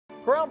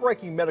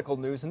Groundbreaking medical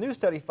news. A new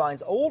study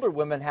finds older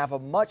women have a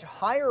much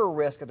higher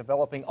risk of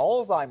developing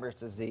Alzheimer's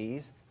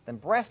disease than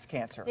breast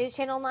cancer. News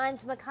Channel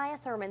 9's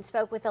Mikaya Thurmond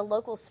spoke with a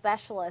local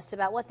specialist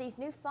about what these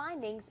new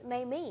findings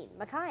may mean.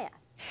 Mikaya.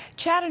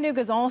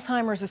 Chattanooga's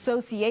Alzheimer's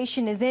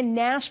Association is in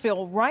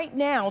Nashville right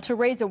now to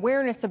raise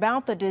awareness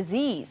about the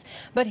disease.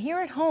 But here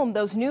at home,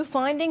 those new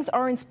findings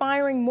are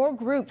inspiring more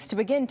groups to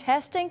begin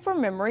testing for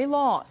memory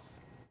loss.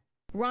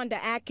 Rhonda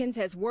Atkins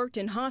has worked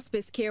in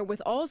hospice care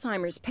with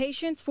Alzheimer's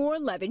patients for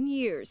 11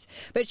 years,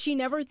 but she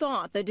never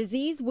thought the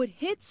disease would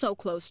hit so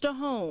close to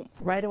home.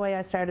 Right away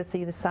I started to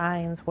see the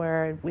signs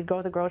where we'd go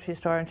to the grocery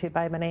store and she'd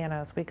buy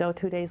bananas. We'd go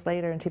 2 days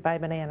later and she'd buy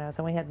bananas,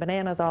 and we had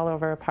bananas all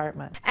over her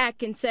apartment.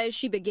 Atkins says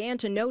she began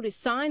to notice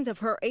signs of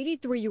her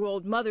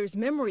 83-year-old mother's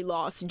memory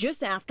loss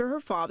just after her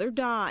father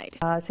died.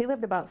 She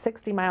lived about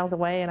 60 miles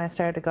away, and I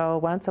started to go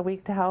once a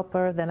week to help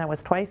her. Then I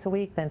was twice a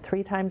week, then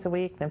 3 times a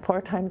week, then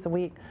 4 times a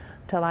week,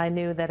 till I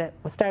knew that it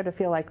was starting to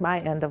feel like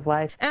my end of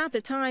life. At the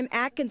time,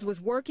 Atkins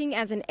was working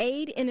as an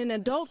aide in an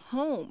adult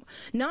home,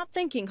 not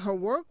thinking her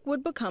work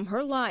would become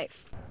her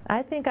life.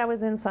 I think I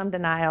was in some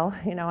denial.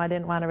 You know, I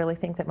didn't want to really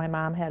think that my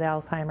mom had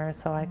Alzheimer's,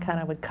 so I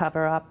kind of would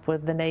cover up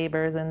with the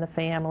neighbors and the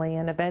family,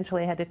 and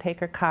eventually I had to take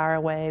her car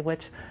away,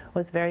 which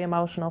was very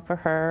emotional for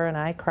her, and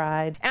I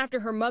cried.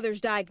 After her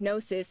mother's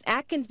diagnosis,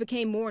 Atkins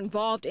became more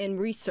involved in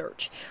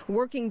research,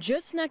 working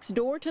just next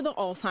door to the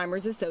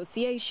Alzheimer's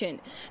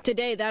Association.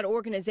 Today, that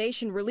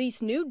organization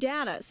released new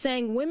data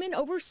saying women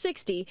over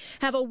 60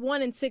 have a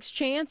 1 in 6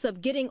 chance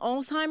of getting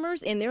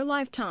Alzheimer's in their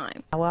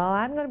lifetime. Well,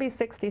 I'm going to be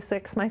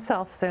 66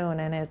 myself soon,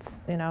 and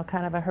it's, you know,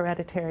 kind of a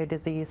hereditary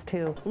disease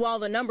too. While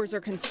the numbers are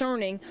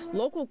concerning,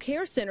 local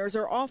care centers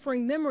are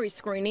offering memory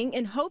screening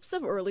in hopes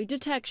of early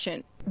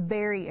detection.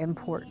 Very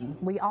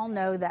important. We all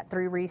know that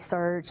through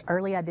research,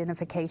 early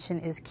identification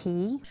is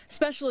key.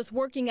 Specialists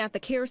working at the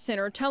care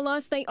center tell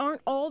us they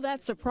aren't all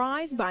that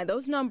surprised by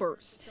those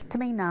numbers. To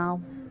me, no.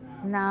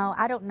 No,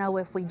 I don't know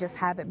if we just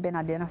haven't been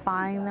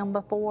identifying them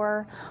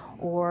before,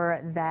 or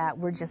that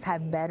we just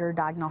have better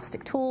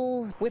diagnostic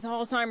tools. With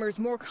Alzheimer's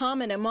more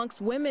common amongst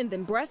women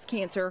than breast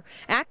cancer,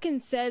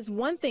 Atkins says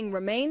one thing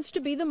remains to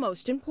be the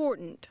most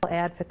important.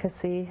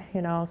 Advocacy,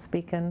 you know,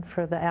 speaking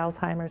for the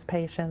Alzheimer's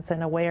patients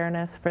and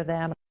awareness for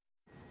them.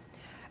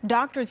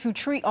 Doctors who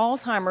treat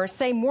Alzheimer's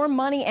say more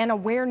money and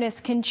awareness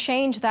can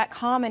change that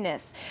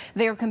commonness.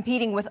 They're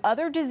competing with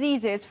other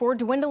diseases for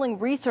dwindling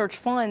research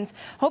funds,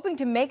 hoping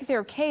to make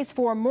their case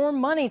for more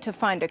money to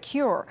find a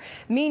cure.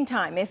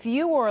 Meantime, if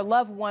you or a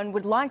loved one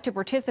would like to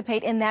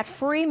participate in that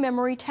free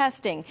memory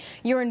testing,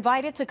 you're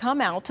invited to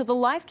come out to the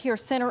Life Care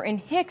Center in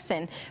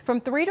Hixson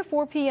from 3 to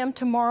 4 p.m.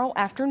 tomorrow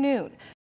afternoon.